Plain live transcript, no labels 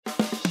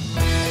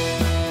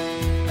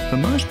For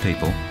most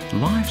people,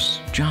 life's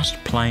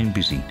just plain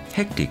busy,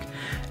 hectic,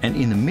 and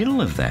in the middle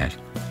of that,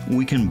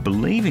 we can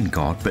believe in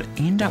God but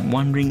end up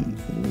wondering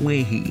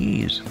where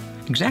He is.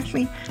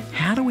 Exactly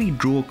how do we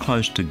draw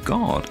close to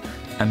God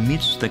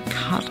amidst the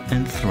cut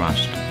and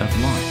thrust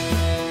of life?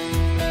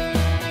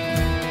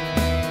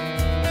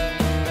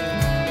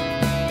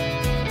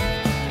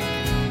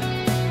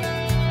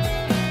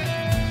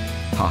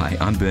 Hi,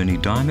 I'm Berni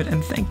Dymet,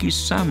 and thank you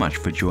so much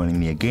for joining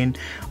me again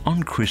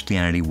on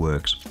Christianity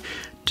Works.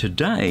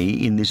 Today,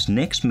 in this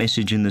next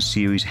message in the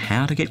series,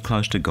 How to Get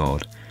Close to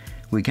God,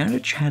 we're going to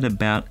chat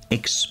about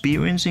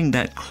experiencing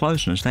that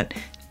closeness, that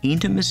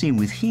intimacy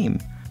with Him,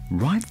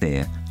 right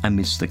there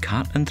amidst the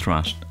cut and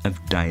thrust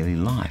of daily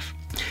life.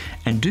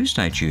 And do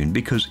stay tuned,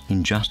 because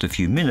in just a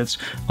few minutes,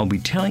 I'll be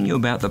telling you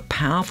about the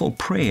powerful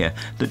prayer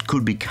that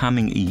could be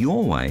coming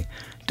your way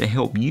to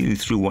help you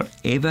through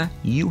whatever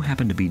you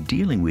happen to be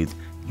dealing with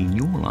in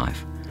your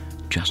life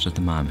just at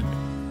the moment.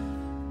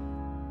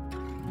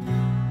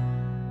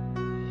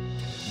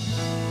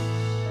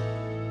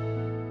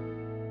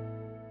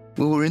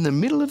 Well, we're in the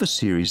middle of a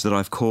series that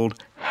I've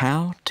called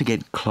How to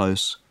Get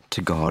Close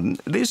to God. And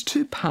there's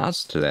two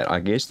parts to that, I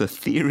guess, the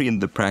theory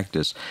and the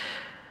practice.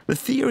 The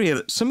theory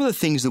of some of the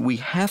things that we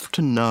have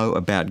to know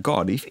about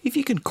God, if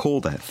you can call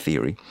that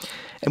theory.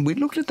 And we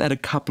looked at that a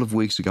couple of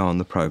weeks ago on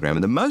the program.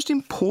 And the most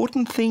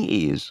important thing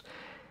is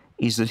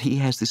that He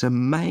has this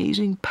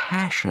amazing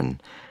passion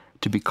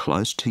to be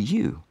close to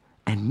you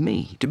and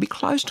me, to be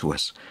close to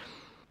us.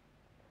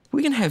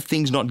 We can have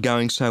things not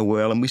going so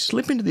well, and we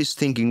slip into this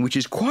thinking, which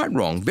is quite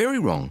wrong, very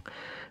wrong,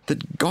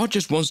 that God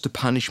just wants to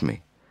punish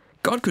me.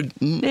 God could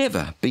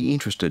never be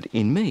interested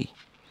in me.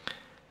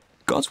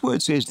 God's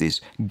word says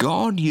this: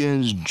 God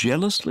yearns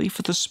jealously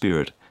for the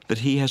Spirit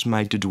that He has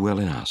made to dwell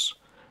in us.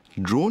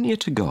 Draw near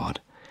to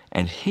God,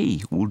 and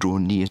He will draw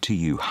near to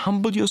you.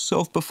 Humble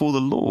yourself before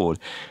the Lord,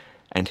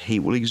 and He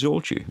will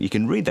exalt you. You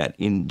can read that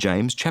in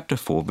James chapter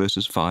 4,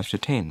 verses 5 to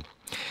 10.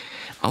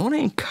 I want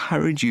to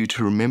encourage you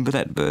to remember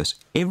that verse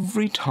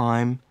every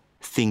time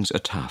things are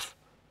tough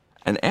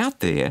and out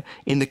there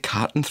in the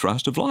cut and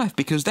thrust of life,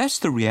 because that's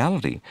the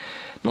reality,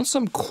 not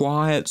some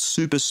quiet,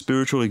 super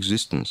spiritual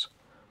existence.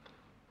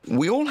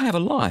 We all have a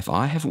life.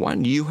 I have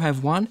one, you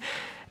have one,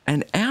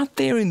 and out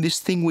there in this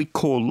thing we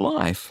call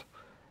life,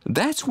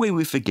 that's where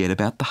we forget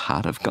about the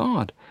heart of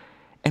God,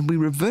 and we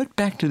revert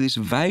back to this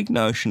vague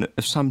notion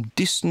of some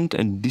distant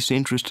and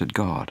disinterested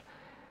God.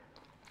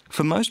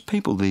 For most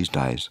people these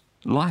days,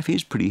 life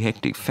is pretty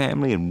hectic.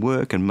 Family and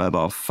work and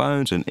mobile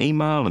phones and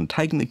email and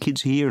taking the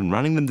kids here and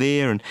running them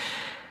there, and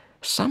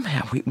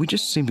somehow we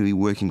just seem to be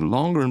working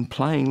longer and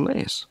playing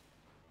less.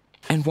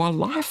 And while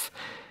life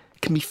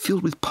can be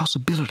filled with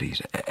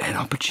possibilities and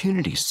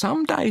opportunities,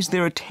 some days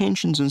there are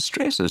tensions and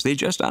stresses. There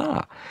just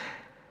are.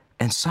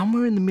 And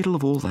somewhere in the middle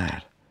of all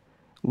that,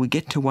 we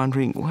get to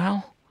wondering,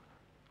 well,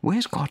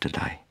 where's God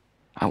today?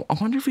 I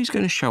wonder if He's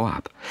going to show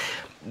up.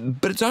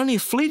 But it's only a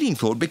fleeting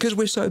thought because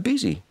we're so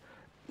busy.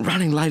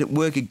 Running late at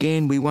work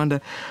again, we wonder,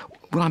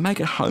 will I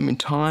make it home in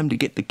time to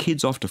get the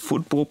kids off to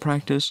football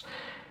practice?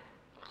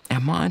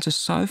 Our minds are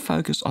so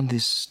focused on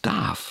this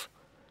stuff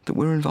that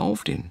we're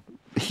involved in,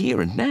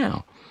 here and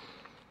now.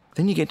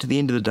 Then you get to the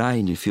end of the day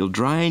and you feel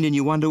drained and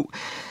you wonder,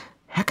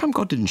 how come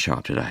God didn't show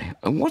up today?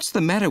 And what's the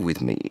matter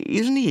with me?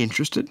 Isn't He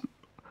interested?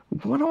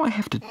 What do I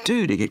have to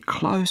do to get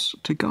close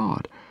to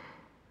God?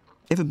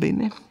 Ever been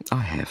there?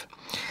 I have.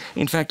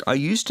 In fact, I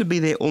used to be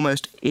there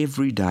almost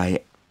every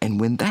day. And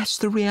when that's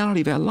the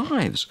reality of our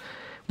lives,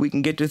 we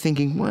can get to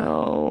thinking,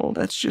 well,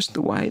 that's just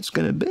the way it's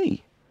going to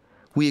be.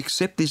 We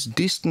accept this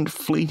distant,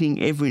 fleeting,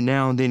 every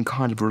now and then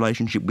kind of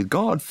relationship with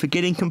God,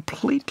 forgetting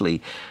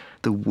completely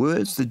the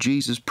words that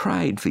Jesus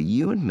prayed for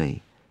you and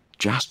me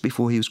just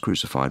before He was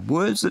crucified.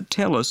 Words that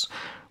tell us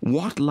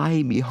what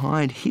lay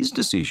behind His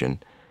decision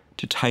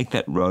to take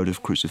that road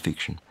of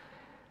crucifixion.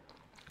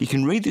 You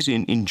can read this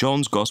in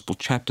John's Gospel,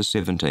 chapter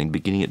 17,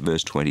 beginning at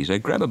verse 20. So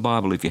grab a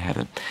Bible if you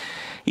haven't.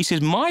 He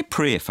says, my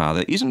prayer,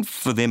 Father, isn't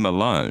for them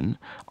alone.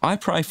 I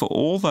pray for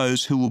all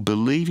those who will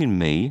believe in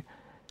me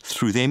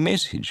through their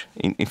message.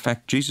 In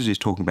fact, Jesus is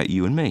talking about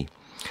you and me.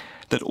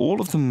 That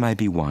all of them may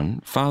be one.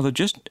 Father,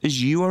 just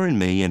as you are in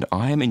me and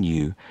I am in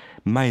you,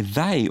 may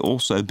they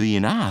also be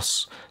in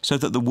us, so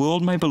that the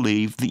world may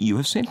believe that you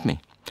have sent me.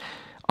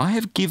 I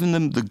have given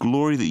them the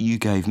glory that you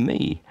gave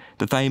me,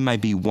 that they may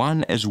be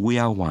one as we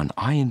are one,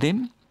 I in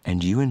them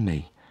and you in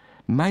me.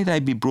 May they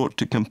be brought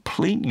to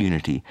complete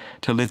unity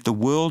to let the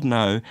world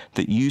know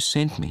that you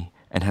sent me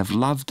and have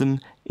loved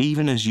them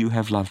even as you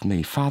have loved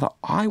me. Father,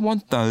 I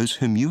want those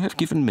whom you have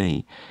given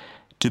me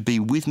to be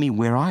with me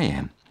where I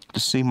am, to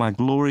see my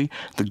glory,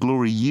 the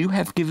glory you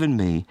have given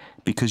me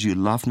because you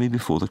loved me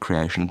before the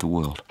creation of the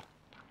world.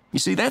 You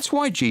see, that's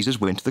why Jesus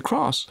went to the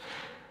cross,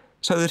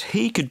 so that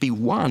He could be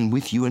one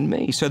with you and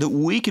me, so that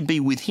we could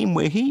be with Him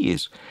where He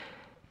is.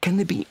 Can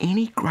there be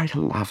any greater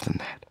love than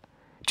that?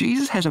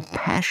 Jesus has a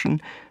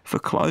passion for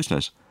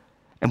closeness.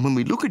 And when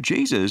we look at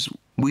Jesus,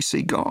 we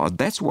see God.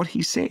 That's what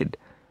He said.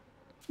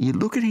 You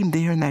look at Him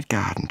there in that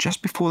garden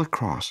just before the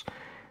cross,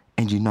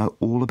 and you know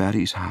all about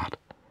His heart.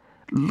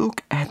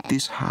 look at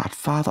this heart.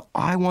 Father,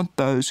 I want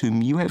those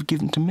whom you have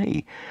given to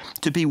me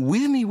to be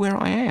with me where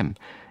I am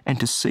and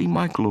to see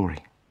my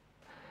glory.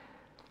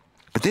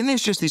 But then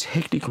there's just this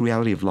hectic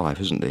reality of life,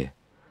 isn't there?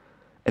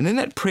 And then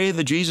that prayer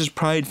that Jesus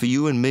prayed for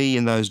you and me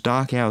in those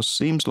dark hours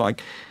seems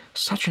like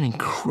such an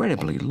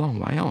incredibly long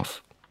way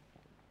off.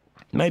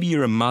 Maybe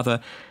you're a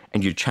mother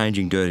and you're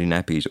changing dirty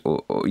nappies,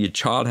 or your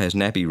child has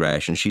nappy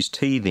rash and she's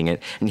teething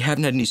it and you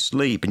haven't had any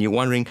sleep and you're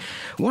wondering,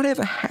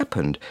 whatever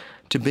happened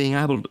to being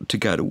able to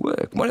go to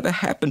work? Whatever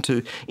happened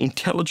to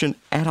intelligent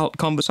adult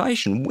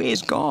conversation?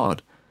 Where's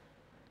God?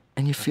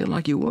 And you feel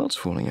like your world's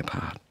falling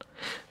apart.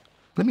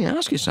 Let me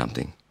ask you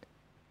something.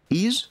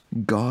 Is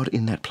God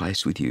in that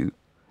place with you?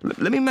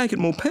 Let me make it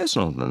more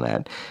personal than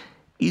that.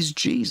 Is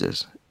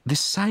Jesus, the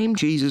same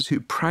Jesus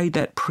who prayed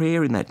that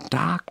prayer in that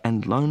dark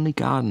and lonely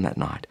garden that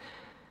night,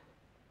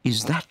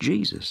 is that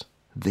Jesus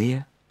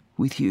there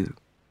with you?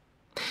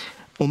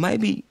 Or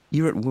maybe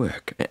you're at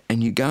work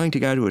and you're going to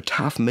go to a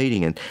tough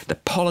meeting and the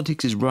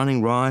politics is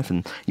running rife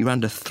and you're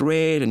under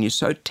threat and you're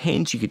so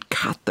tense you could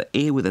cut the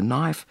air with a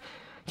knife.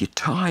 You're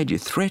tired, you're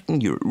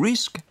threatened, you're at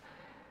risk.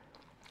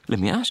 Let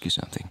me ask you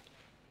something.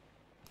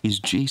 Is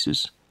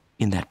Jesus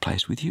in that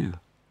place with you?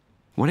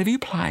 Whatever your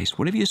place,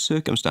 whatever your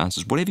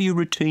circumstances, whatever your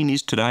routine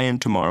is today and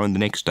tomorrow and the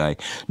next day,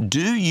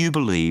 do you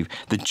believe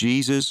that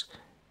Jesus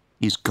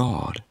is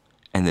God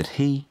and that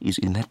he is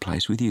in that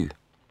place with you?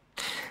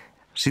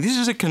 See, this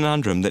is a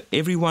conundrum that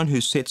everyone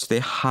who sets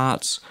their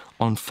hearts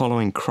on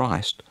following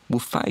Christ will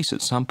face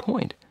at some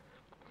point.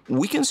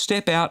 We can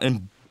step out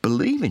and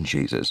believe in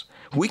Jesus.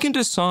 We can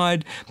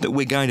decide that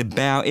we're going to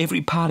bow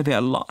every part of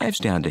our lives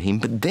down to him,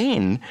 but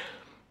then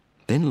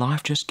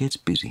life just gets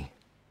busy,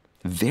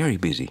 very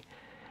busy.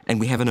 And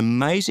we have an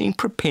amazing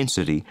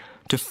propensity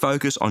to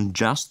focus on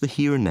just the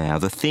here and now,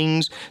 the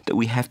things that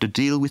we have to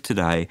deal with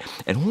today,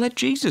 and all that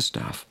Jesus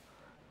stuff.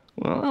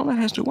 Well, that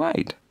has to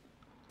wait.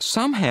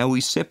 Somehow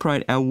we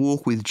separate our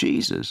walk with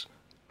Jesus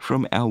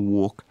from our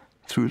walk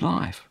through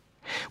life.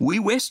 We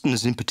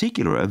Westerners in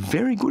particular are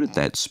very good at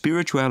that.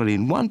 Spirituality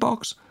in one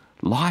box,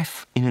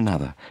 life in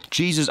another.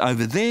 Jesus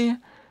over there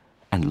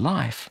and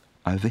life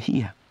over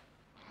here.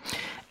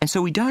 And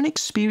so we don't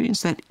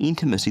experience that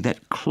intimacy,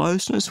 that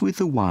closeness with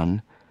the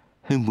one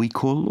whom we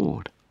call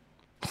Lord.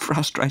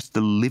 Frustrates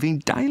the living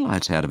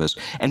daylights out of us.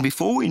 And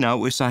before we know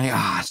it, we're saying,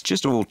 it's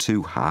just all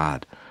too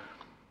hard.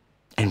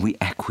 And we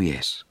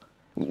acquiesce.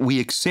 We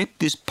accept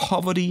this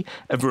poverty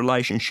of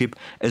relationship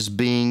as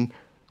being,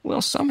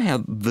 well,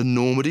 somehow the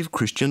normative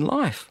Christian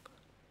life.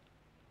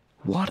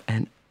 What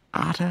an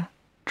utter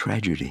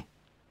tragedy.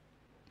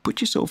 Put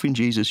yourself in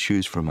Jesus'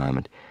 shoes for a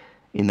moment.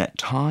 In that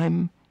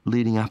time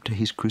leading up to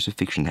his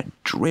crucifixion, that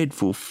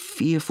dreadful,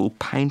 fearful,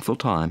 painful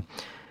time,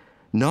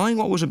 knowing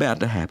what was about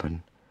to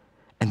happen,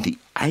 and the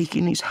ache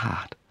in his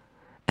heart,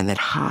 and that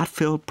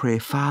heartfelt prayer,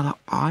 Father,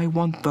 I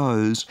want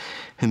those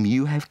whom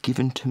you have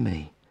given to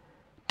me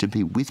to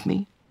be with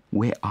me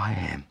where I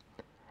am,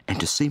 and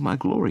to see my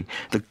glory,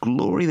 the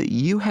glory that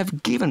you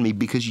have given me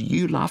because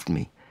you loved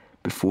me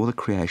before the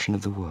creation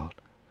of the world.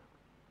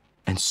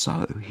 And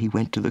so he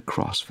went to the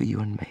cross for you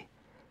and me.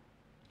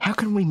 How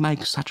can we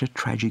make such a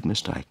tragic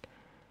mistake?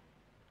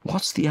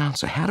 What's the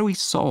answer? How do we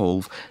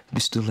solve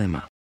this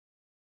dilemma?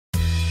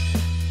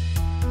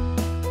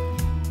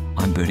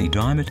 I'm Bernie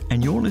Diamond,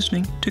 and you're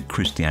listening to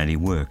Christianity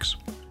Works.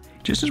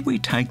 Just as we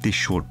take this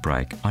short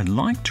break, I'd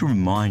like to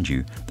remind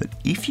you that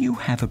if you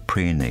have a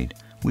prayer need,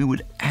 we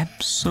would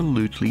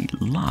absolutely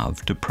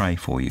love to pray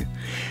for you,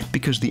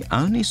 because the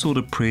only sort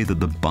of prayer that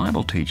the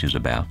Bible teaches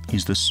about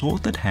is the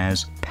sort that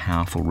has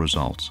powerful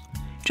results.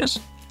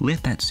 Just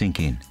let that sink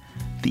in.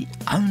 The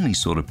only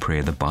sort of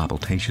prayer the Bible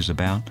teaches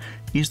about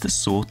is the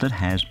sort that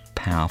has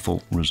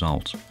powerful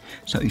results.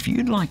 So if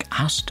you'd like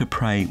us to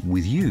pray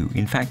with you,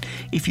 in fact,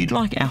 if you'd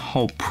like our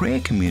whole prayer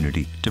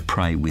community to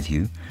pray with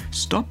you,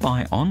 stop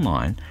by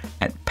online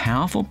at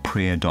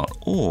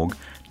powerfulprayer.org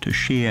to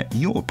share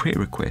your prayer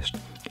request.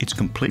 It's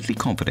completely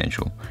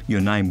confidential.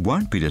 Your name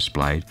won't be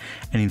displayed.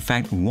 And in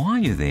fact, while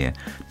you're there,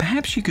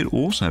 perhaps you could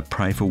also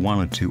pray for one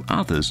or two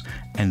others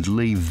and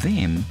leave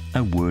them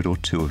a word or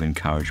two of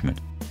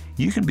encouragement.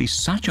 You can be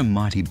such a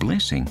mighty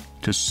blessing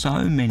to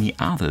so many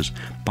others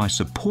by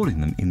supporting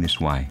them in this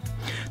way.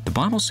 The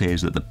Bible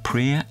says that the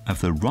prayer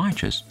of the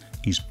righteous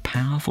is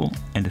powerful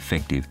and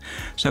effective.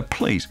 So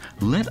please,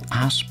 let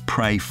us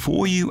pray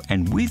for you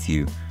and with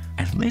you,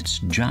 and let's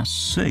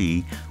just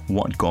see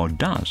what God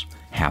does,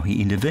 how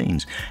he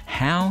intervenes,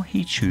 how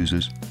he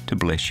chooses to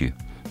bless you.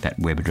 That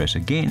web address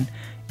again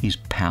is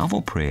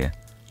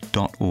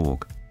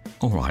powerfulprayer.org.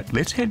 All right,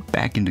 let's head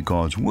back into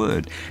God's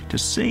Word to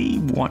see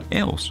what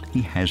else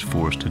he has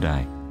for us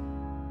today.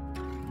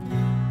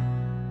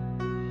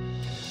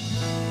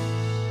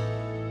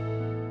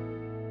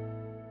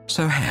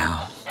 So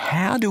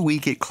how do we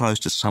get close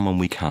to someone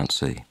we can't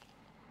see?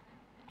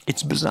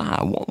 It's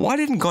bizarre. Why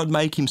didn't God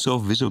make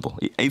himself visible?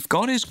 If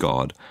God is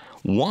God,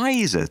 why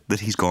is it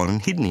that he's gone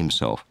and hidden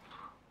himself?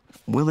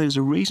 Well, there's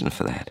a reason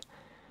for that.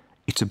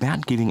 It's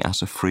about giving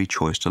us a free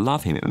choice to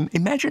love him.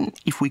 Imagine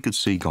if we could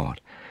see God.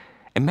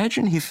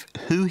 Imagine if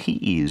who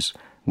he is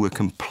were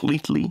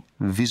completely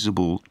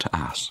visible to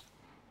us,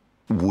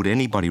 would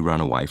anybody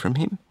run away from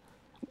him?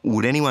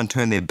 Would anyone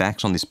turn their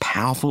backs on this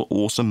powerful,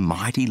 awesome,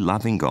 mighty,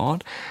 loving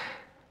God?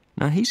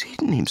 No, he's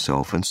hidden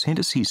himself and sent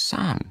us his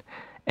Son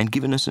and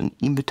given us an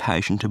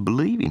invitation to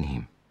believe in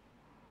him.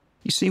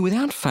 You see,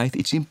 without faith,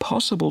 it's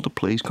impossible to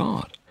please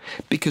God,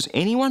 because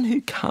anyone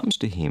who comes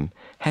to him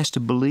has to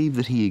believe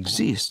that he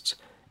exists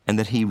and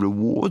that he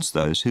rewards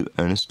those who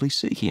earnestly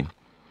seek him.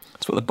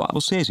 That's what the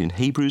Bible says in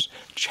Hebrews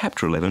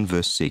chapter 11,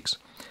 verse 6.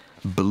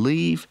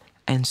 Believe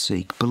and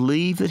seek.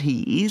 Believe that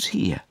he is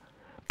here.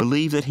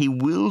 Believe that he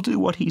will do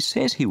what he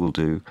says he will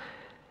do,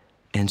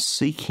 and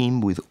seek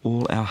him with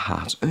all our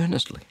hearts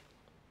earnestly.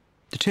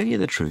 To tell you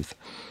the truth,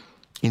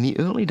 in the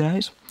early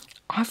days,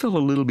 I felt a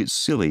little bit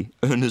silly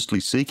earnestly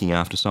seeking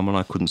after someone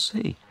I couldn't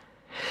see.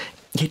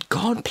 Yet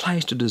God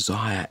placed a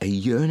desire, a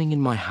yearning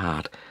in my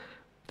heart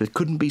that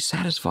couldn't be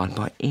satisfied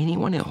by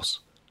anyone else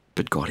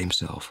but God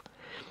himself.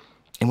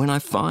 And when I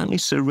finally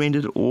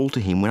surrendered all to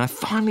him, when I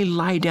finally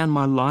laid down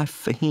my life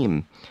for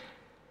him,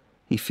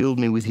 he filled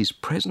me with his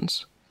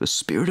presence, the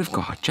Spirit of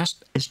God,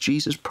 just as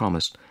Jesus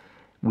promised,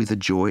 with a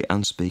joy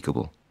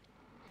unspeakable.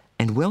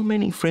 And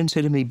well-meaning friends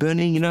said to me,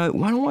 Bernie, you know, it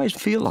won't always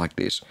feel like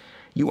this.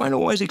 You won't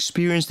always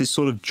experience this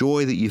sort of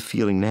joy that you're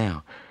feeling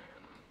now.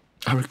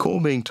 I recall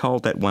being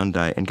told that one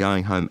day and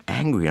going home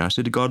angry, and I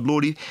said to God,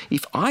 Lord,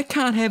 if I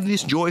can't have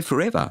this joy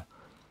forever,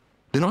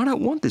 then I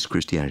don't want this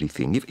Christianity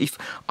thing. If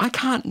I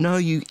can't know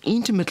you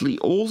intimately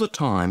all the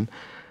time,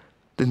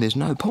 then there's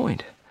no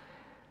point.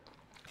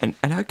 And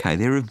okay,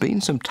 there have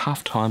been some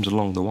tough times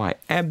along the way.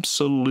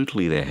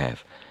 Absolutely there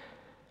have.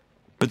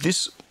 But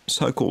this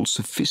so-called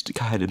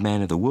sophisticated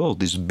man of the world,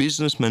 this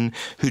businessman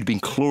who'd been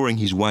clawing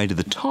his way to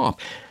the top,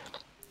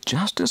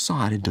 just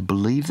decided to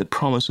believe the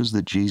promises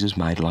that Jesus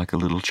made like a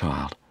little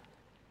child.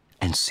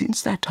 And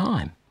since that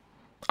time,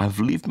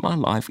 I've lived my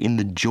life in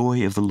the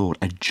joy of the Lord,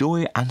 a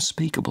joy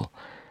unspeakable,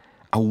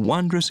 a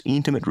wondrous,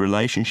 intimate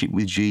relationship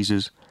with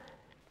Jesus.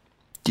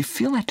 Do you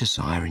feel that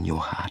desire in your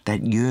heart,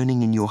 that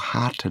yearning in your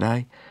heart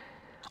today?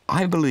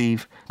 I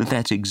believe that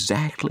that's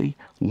exactly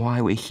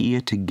why we're here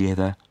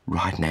together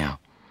right now,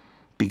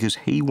 because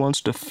he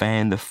wants to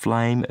fan the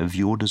flame of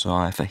your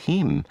desire for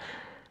him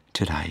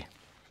today.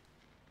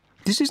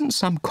 This isn't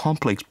some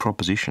complex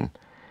proposition.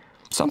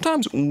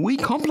 Sometimes we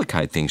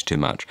complicate things too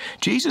much.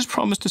 Jesus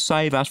promised to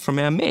save us from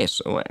our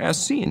mess or our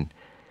sin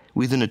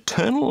with an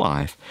eternal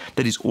life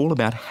that is all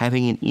about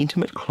having an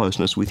intimate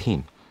closeness with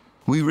him.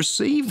 We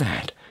receive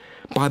that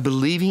by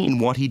believing in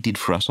what he did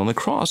for us on the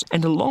cross,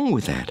 and along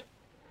with that,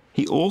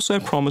 he also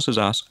promises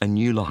us a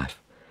new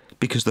life,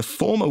 because the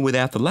former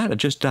without the latter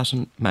just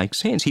doesn't make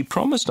sense. He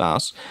promised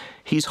us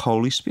his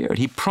Holy Spirit.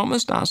 He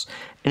promised us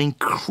an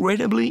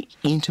incredibly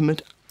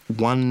intimate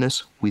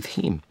oneness with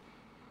him.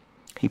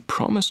 He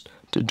promised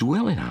to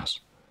dwell in us,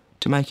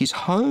 to make his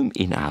home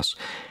in us.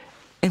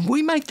 And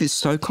we make this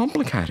so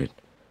complicated.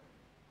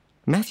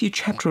 Matthew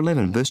chapter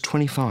 11, verse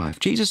 25,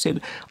 Jesus said,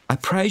 I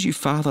praise you,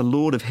 Father,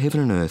 Lord of heaven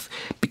and earth,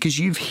 because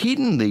you've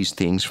hidden these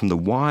things from the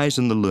wise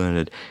and the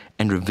learned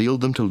and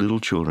revealed them to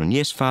little children.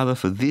 Yes, Father,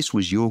 for this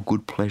was your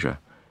good pleasure.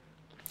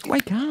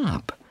 Wake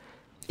up.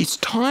 It's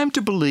time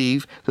to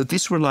believe that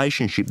this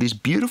relationship, this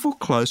beautiful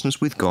closeness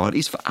with God,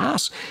 is for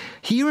us.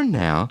 Here and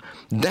now,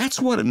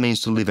 that's what it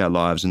means to live our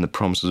lives in the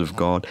promises of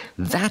God.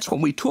 That's what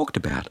we talked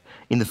about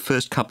in the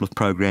first couple of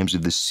programs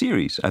of this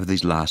series over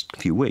these last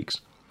few weeks.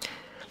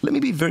 Let me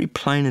be very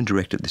plain and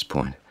direct at this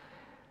point.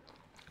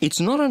 It's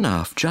not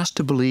enough just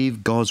to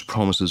believe God's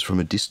promises from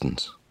a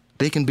distance.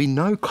 There can be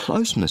no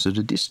closeness at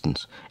a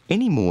distance,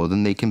 any more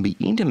than there can be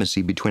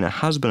intimacy between a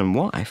husband and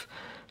wife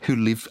who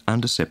live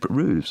under separate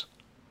roofs.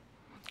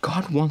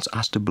 God wants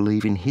us to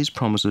believe in his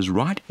promises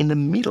right in the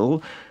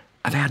middle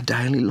of our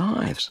daily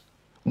lives.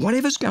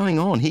 Whatever's going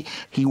on,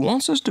 he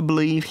wants us to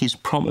believe his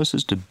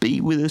promises to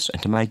be with us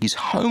and to make his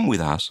home with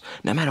us,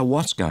 no matter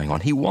what's going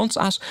on. He wants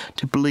us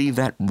to believe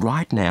that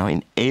right now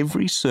in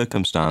every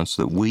circumstance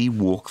that we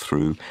walk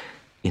through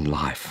in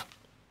life.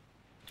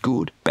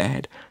 Good,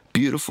 bad,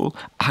 beautiful,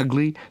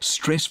 ugly,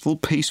 stressful,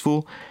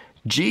 peaceful.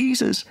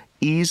 Jesus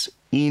is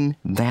in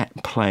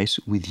that place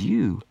with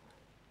you,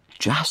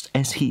 just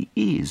as he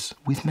is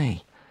with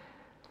me.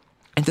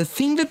 And the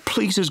thing that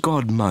pleases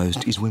God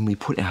most is when we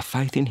put our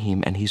faith in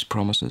him and his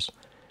promises.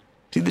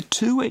 See, the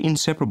two are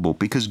inseparable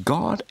because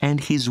God and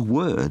his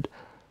word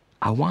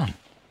are one.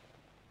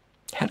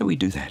 How do we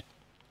do that?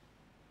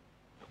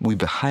 We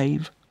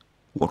behave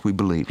what we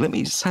believe. Let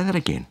me say that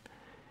again.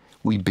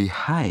 We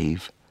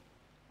behave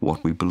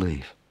what we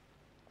believe.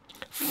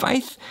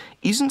 Faith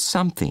isn't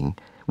something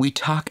we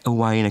tuck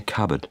away in a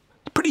cupboard.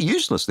 It's pretty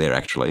useless there,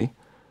 actually.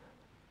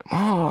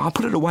 Oh, I'll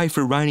put it away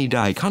for a rainy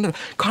day, kind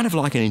of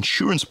like an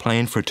insurance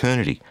plan for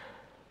eternity.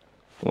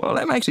 Well,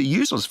 that makes it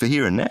useless for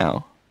here and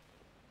now.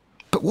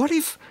 But what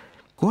if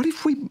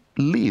we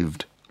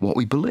lived what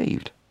we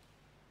believed?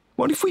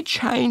 What if we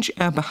change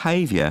our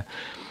behaviour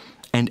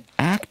and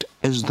act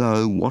as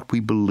though what we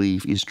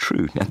believe is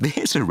true? Now,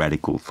 there's a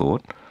radical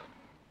thought.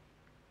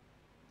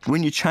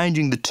 When you're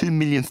changing the 2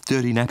 millionth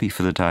dirty nappy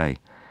for the day,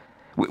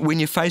 When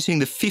you're facing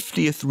the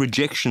 50th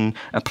rejection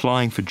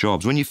applying for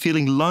jobs, when you're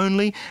feeling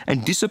lonely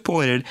and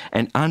disappointed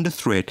and under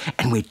threat,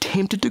 and we're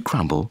tempted to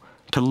crumble,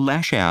 to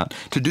lash out,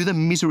 to do the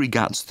misery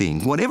guts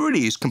thing, whatever it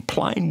is,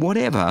 complain,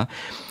 whatever.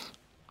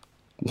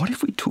 What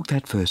if we took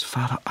that verse,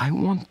 Father, I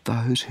want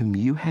those whom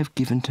you have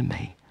given to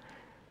me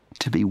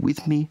to be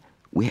with me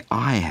where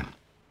I am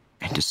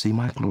and to see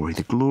my glory,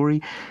 the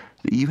glory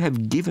that you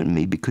have given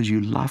me because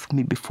you loved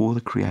me before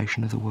the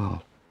creation of the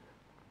world.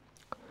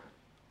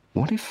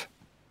 What if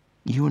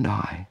you and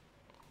I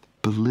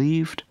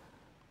believed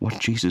what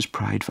Jesus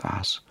prayed for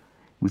us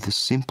with the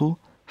simple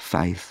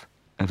faith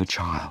of a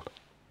child?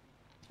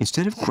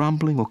 Instead of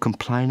grumbling or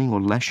complaining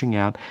or lashing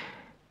out,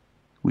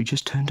 we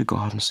just turned to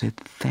God and said,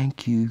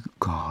 thank you,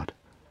 God,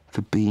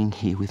 for being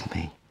here with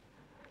me.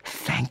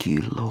 Thank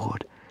you,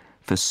 Lord,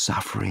 for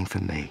suffering for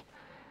me.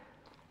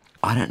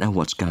 I don't know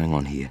what's going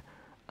on here,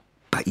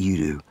 but you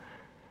do.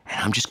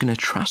 And I'm just going to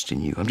trust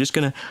in you. I'm just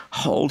going to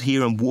hold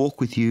here and walk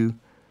with you.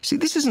 See,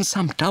 this isn't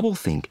some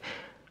doublethink.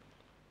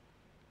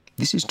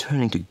 This is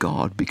turning to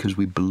God because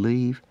we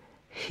believe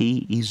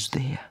he is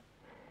there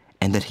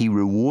and that he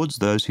rewards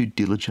those who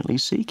diligently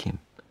seek him.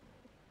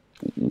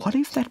 What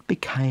if that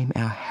became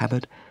our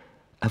habit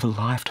of a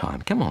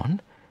lifetime? Come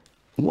on,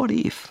 what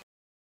if?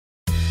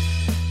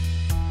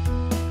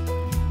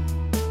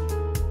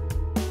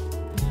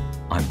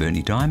 I'm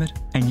Berni Dymet,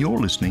 and you're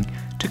listening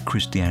to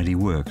Christianity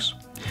Works.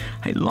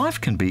 Hey, life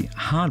can be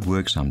hard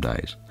work some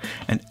days,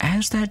 and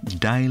as that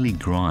daily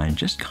grind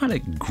just kind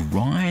of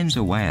grinds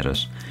away at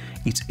us,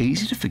 it's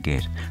easy to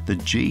forget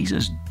that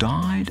Jesus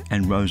died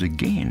and rose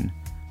again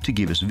to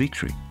give us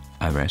victory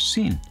over our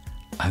sin,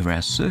 over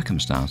our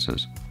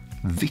circumstances.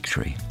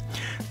 Victory.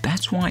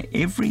 That's why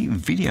every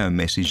video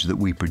message that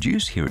we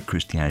produce here at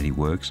Christianity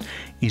Works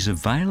is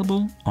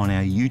available on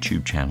our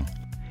YouTube channel.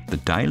 The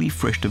daily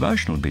fresh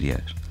devotional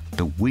videos,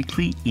 the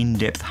weekly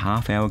in-depth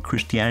half-hour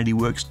Christianity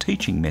Works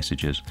teaching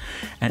messages,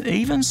 and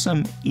even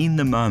some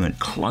in-the-moment,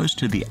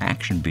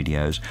 close-to-the-action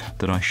videos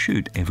that I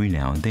shoot every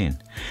now and then.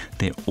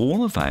 They're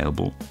all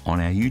available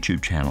on our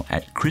YouTube channel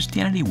at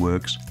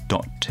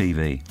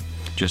christianityworks.tv.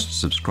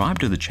 Just subscribe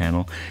to the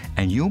channel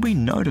and you'll be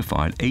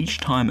notified each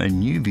time a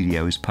new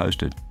video is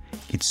posted.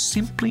 It's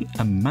simply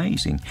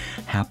amazing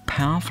how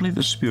powerfully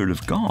the Spirit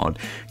of God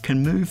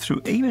can move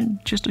through even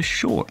just a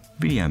short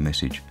video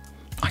message.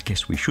 I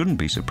guess we shouldn't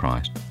be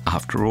surprised.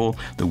 After all,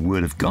 the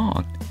Word of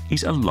God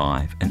is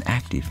alive and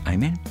active.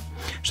 Amen?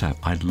 So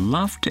I'd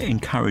love to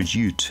encourage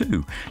you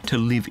too to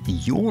live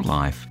your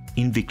life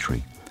in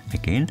victory.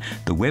 Again,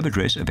 the web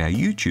address of our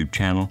YouTube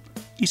channel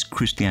is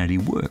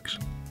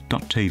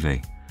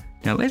christianityworks.tv.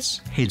 Now let's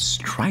head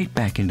straight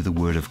back into the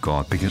Word of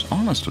God because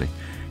honestly,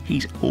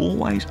 he's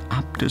always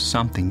up to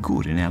something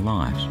good in our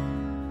lives.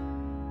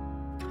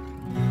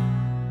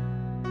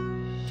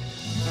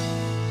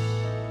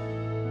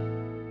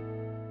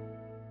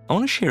 I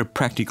want to share a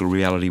practical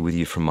reality with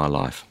you from my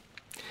life.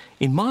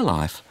 In my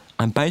life,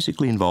 I'm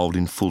basically involved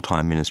in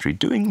full-time ministry,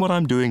 doing what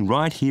I'm doing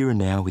right here and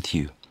now with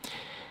you.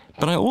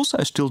 But I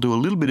also still do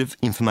a little bit of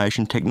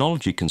information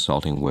technology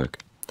consulting work.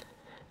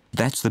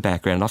 That's the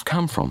background I've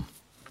come from.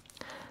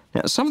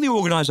 Now, some of the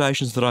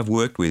organisations that I've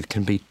worked with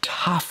can be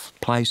tough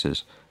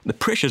places. The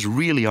pressure's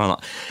really on.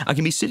 I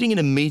can be sitting in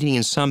a meeting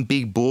in some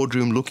big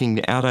boardroom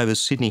looking out over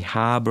Sydney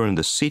Harbour and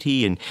the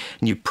city, and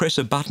you press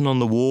a button on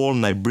the wall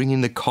and they bring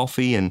in the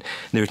coffee, and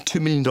there are $2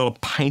 million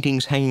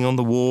paintings hanging on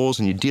the walls,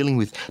 and you're dealing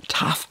with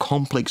tough,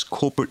 complex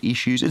corporate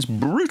issues. It's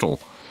brutal.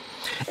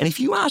 And if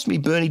you ask me,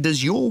 Bernie,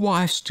 does your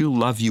wife still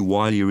love you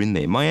while you're in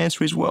there? My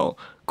answer is, well,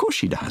 of course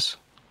she does.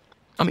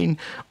 I mean,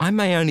 I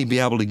may only be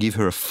able to give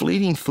her a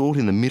fleeting thought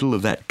in the middle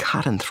of that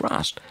cut and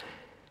thrust,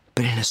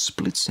 but in a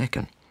split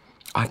second,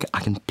 I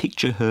can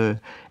picture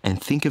her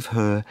and think of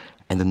her,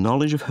 and the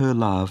knowledge of her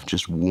love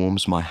just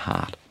warms my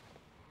heart.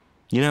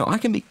 You know, I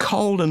can be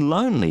cold and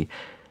lonely,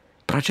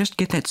 but I just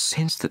get that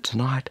sense that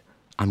tonight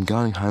I'm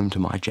going home to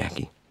my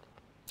Jackie.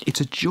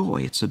 It's a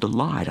joy, it's a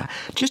delight.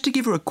 Just to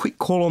give her a quick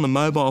call on the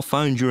mobile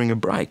phone during a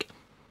break,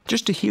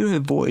 just to hear her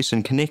voice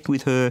and connect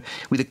with her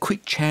with a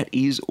quick chat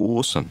is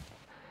awesome.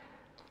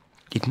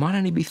 It might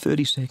only be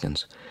 30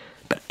 seconds,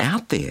 but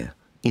out there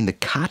in the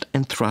cut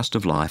and thrust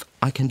of life,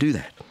 I can do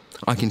that.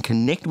 I can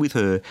connect with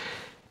her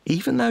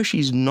even though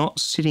she's not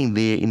sitting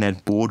there in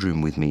that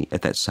boardroom with me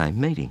at that same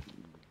meeting.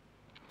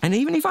 And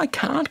even if I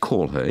can't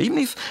call her, even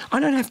if I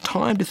don't have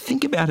time to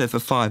think about her for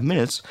 5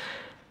 minutes,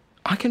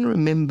 I can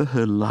remember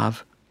her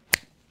love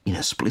in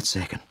a split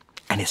second.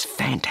 And it's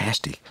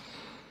fantastic.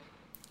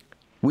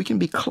 We can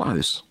be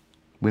close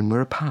when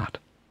we're apart.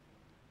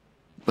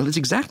 Well, it's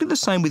exactly the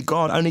same with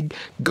God, only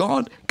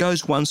God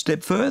goes one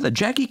step further.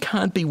 Jackie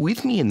can't be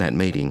with me in that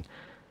meeting,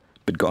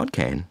 but God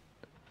can.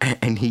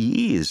 And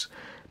he is,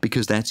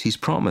 because that's his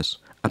promise.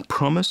 A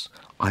promise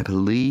I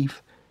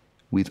believe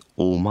with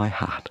all my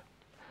heart.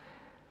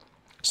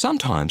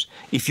 Sometimes,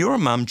 if you're a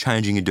mum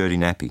changing a dirty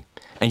nappy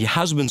and your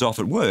husband's off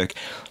at work,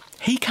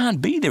 he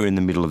can't be there in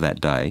the middle of that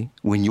day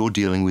when you're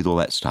dealing with all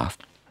that stuff.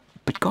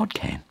 But God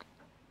can.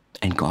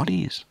 And God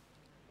is.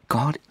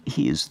 God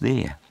is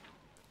there.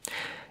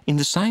 in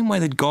the same way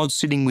that God's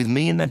sitting with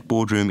me in that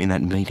boardroom in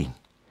that meeting.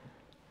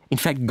 In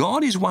fact,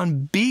 God is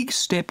one big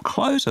step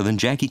closer than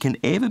Jackie can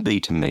ever be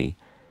to me,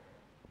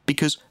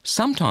 because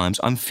sometimes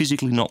I'm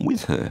physically not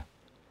with her,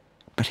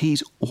 but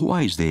He's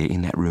always there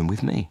in that room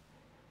with me.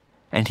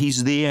 And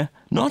He's there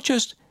not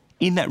just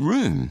in that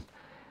room,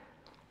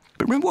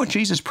 but remember what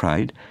Jesus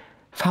prayed?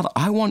 Father,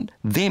 I want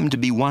them to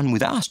be one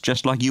with us,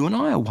 just like you and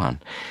I are one.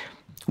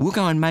 We'll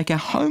go and make our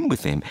home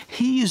with them.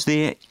 He is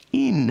there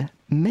in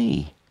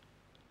me.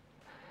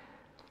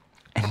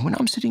 And when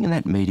I'm sitting in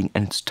that meeting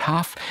and it's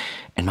tough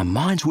and my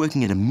mind's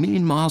working at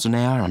 1,000,000 miles an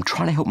hour and I'm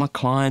trying to help my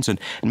clients and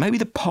maybe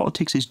the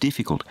politics is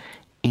difficult,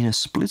 in a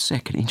split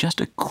second, in just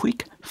a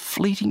quick,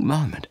 fleeting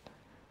moment,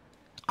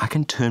 I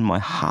can turn my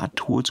heart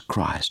towards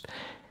Christ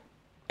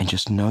and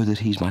just know that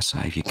He's my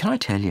Saviour. Can I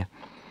tell you,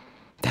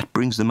 that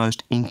brings the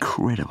most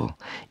incredible,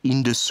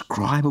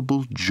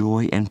 indescribable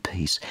joy and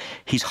peace.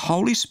 His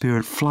Holy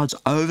Spirit floods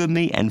over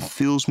me and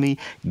fills me.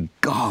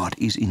 God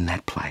is in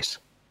that place.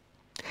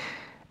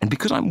 And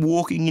because I'm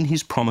walking in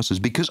His promises,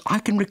 because I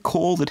can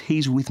recall that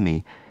He's with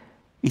me,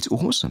 it's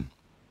awesome.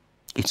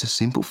 It's a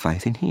simple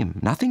faith in Him.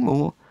 Nothing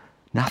more,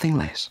 nothing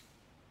less.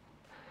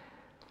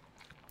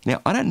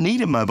 Now, I don't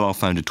need a mobile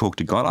phone to talk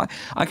to God.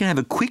 I can have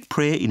a quick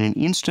prayer in an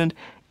instant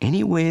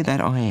anywhere that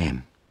I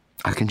am.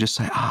 I can just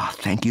say,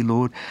 thank you,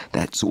 Lord,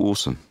 that's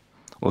awesome.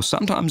 Or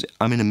sometimes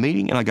I'm in a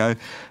meeting and I go,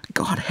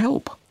 God,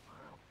 help.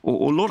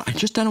 Or Lord, I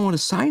just don't know what to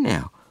say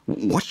now.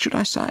 What should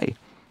I say?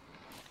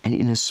 And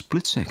in a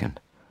split second,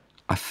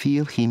 I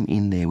feel Him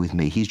in there with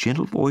me. His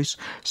gentle voice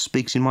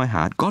speaks in my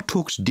heart. God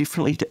talks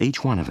differently to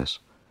each one of us.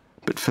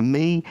 But for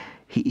me,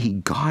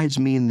 He guides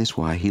me in this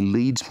way. He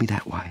leads me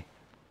that way.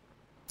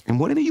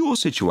 And whatever your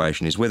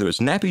situation is, whether it's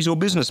nappies or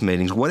business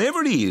meetings,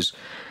 whatever it is,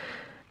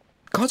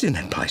 God's in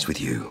that place with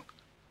you.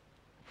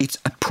 It's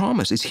a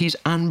promise. It's His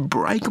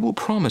unbreakable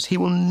promise. He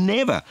will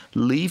never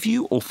leave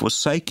you or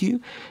forsake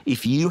you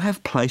if you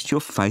have placed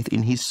your faith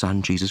in His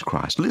Son, Jesus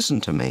Christ.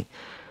 Listen to me.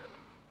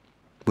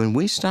 When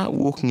we start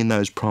walking in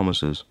those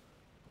promises,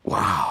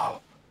 wow,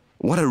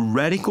 what a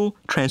radical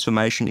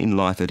transformation in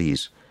life it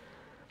is.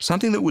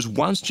 Something that was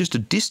once just a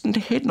distant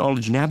head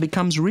knowledge now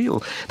becomes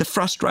real. The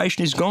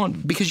frustration is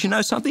gone because you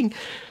know something?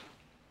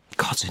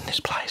 God's in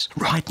this place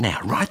right now,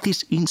 right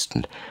this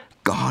instant.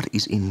 God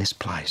is in this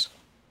place.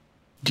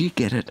 Do you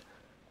get it?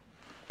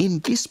 In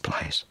this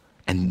place.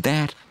 And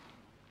that,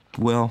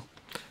 well,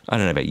 I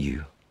don't know about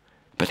you,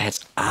 but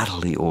that's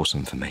utterly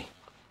awesome for me.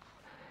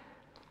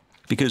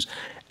 Because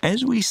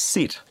as we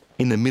sit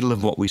in the middle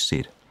of what we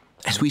sit,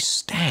 as we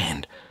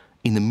stand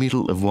in the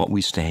middle of what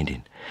we stand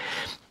in,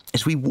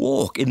 as we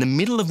walk in the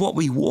middle of what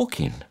we walk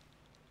in,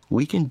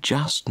 we can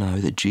just know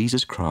that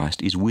Jesus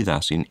Christ is with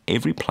us in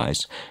every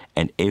place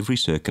and every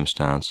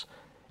circumstance,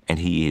 and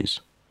He is.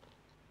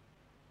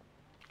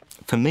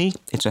 For me,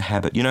 it's a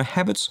habit. You know,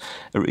 habits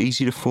are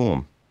easy to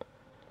form.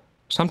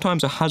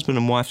 Sometimes a husband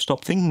and wife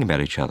stop thinking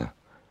about each other.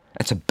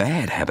 That's a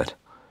bad habit.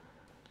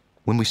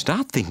 When we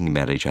start thinking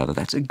about each other,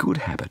 that's a good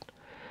habit.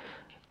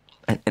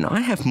 And I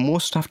have more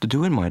stuff to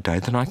do in my day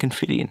than I can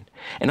fit in.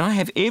 And I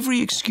have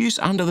every excuse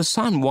under the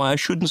sun why I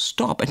shouldn't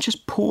stop and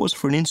just pause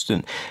for an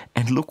instant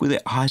and look with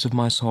the eyes of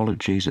my soul at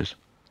Jesus.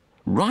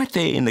 Right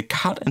there in the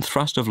cut and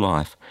thrust of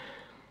life,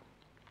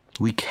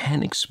 we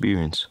can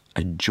experience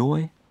a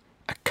joy,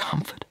 a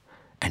comfort,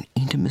 an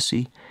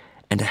intimacy,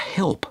 and a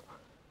help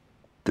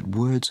that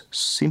words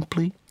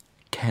simply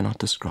cannot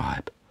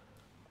describe,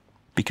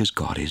 because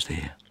God is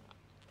there.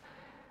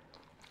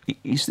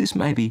 Is this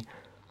maybe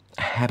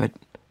a habit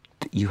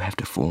that you have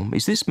to form?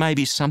 Is this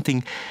maybe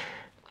something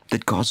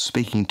that God's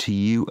speaking to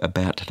you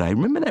about today?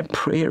 Remember that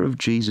prayer of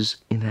Jesus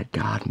in that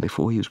garden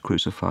before He was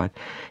crucified?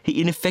 He,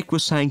 in effect,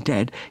 was saying,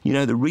 Dad, you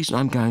know, the reason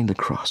I'm going to the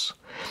cross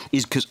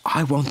is because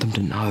I want them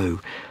to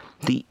know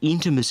the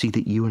intimacy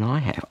that you and I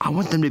have. I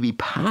want them to be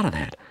part of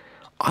that.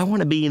 I want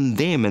to be in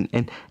them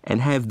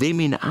and have them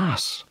in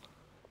us.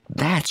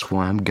 That's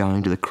why I'm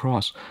going to the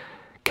cross.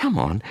 Come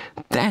on,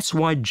 that's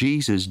why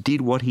Jesus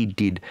did what He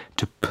did,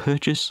 to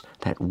purchase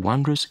that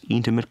wondrous,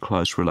 intimate,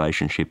 close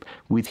relationship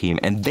with Him.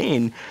 And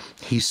then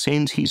He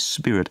sends His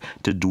Spirit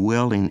to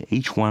dwell in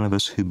each one of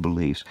us who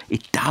believes.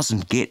 It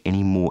doesn't get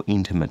any more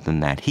intimate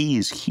than that. He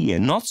is here,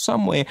 not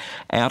somewhere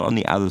out on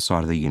the other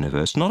side of the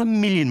universe, not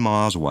 1,000,000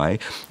 miles away,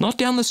 not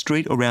down the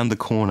street or around the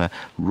corner,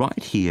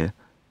 right here,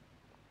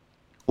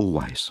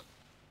 always.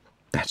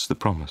 That's the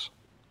promise.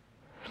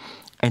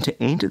 And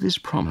to enter this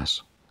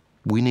promise,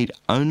 we need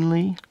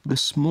only the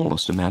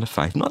smallest amount of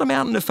faith, not a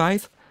mountain of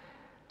faith,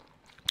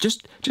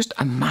 just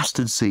a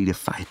mustard seed of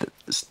faith,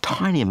 this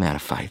tiny amount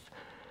of faith.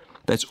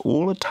 That's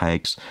all it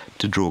takes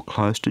to draw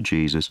close to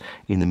Jesus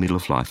in the middle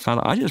of life.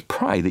 Father, I just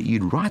pray that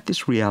You'd write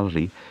this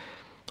reality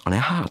on our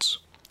hearts.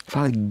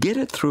 Father, get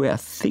it through our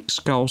thick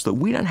skulls that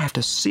we don't have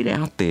to sit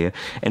out there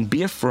and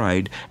be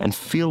afraid and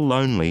feel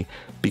lonely,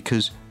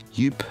 because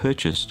You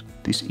purchased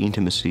this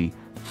intimacy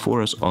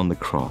for us on the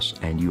cross,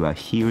 and You are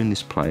here in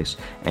this place,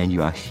 and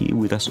You are here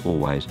with us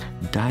always,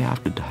 day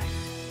after day,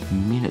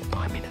 minute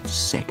by minute,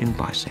 second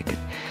by second.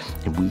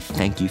 And we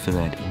thank You for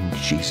that in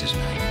Jesus'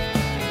 name.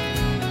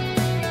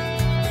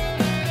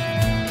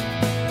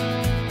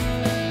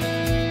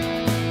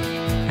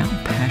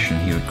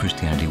 passion here at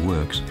Christianity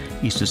Works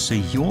is to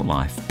see your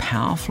life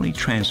powerfully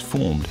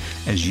transformed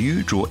as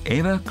you draw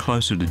ever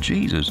closer to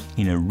Jesus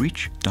in a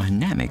rich,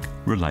 dynamic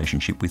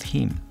relationship with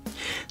Him.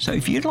 So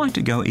if you'd like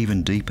to go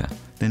even deeper,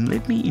 then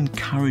let me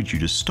encourage you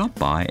to stop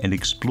by and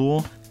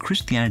explore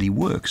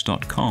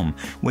ChristianityWorks.com,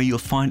 where you'll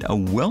find a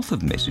wealth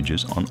of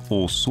messages on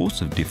all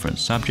sorts of different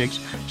subjects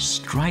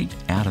straight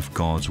out of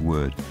God's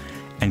Word,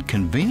 and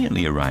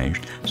conveniently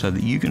arranged so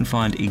that you can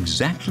find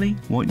exactly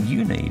what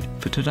you need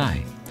for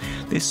today.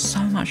 There's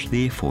so much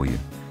there for you.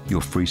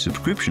 Your free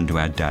subscription to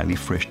our daily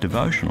fresh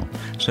devotional,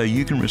 so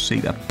you can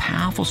receive a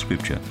powerful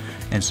scripture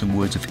and some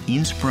words of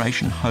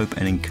inspiration, hope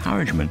and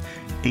encouragement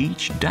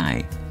each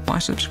day by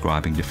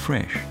subscribing to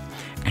Fresh.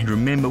 And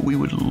remember, we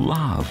would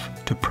love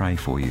to pray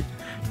for you.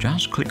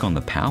 Just click on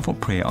the powerful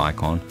prayer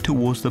icon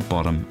towards the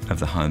bottom of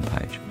the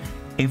homepage.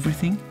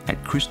 Everything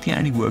at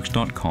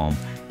ChristianityWorks.com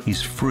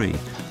is free,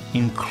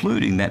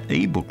 including that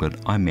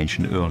e-booklet I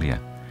mentioned earlier.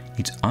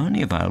 It's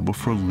only available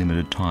for a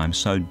limited time,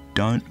 so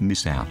don't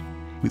miss out.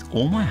 With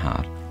all my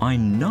heart, I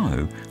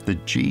know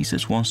that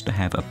Jesus wants to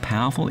have a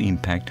powerful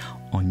impact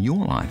on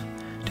your life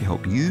to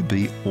help you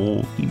be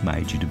all He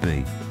made you to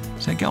be.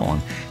 So go on,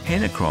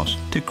 head across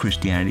to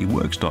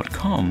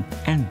ChristianityWorks.com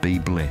and be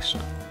blessed.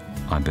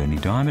 I'm Berni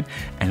Dymet,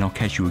 and I'll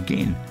catch you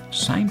again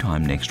same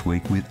time next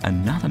week with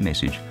another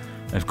message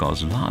of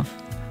God's love,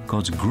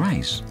 God's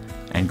grace,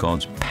 and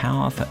God's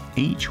power for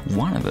each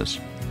one of us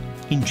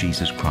in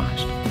Jesus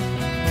Christ.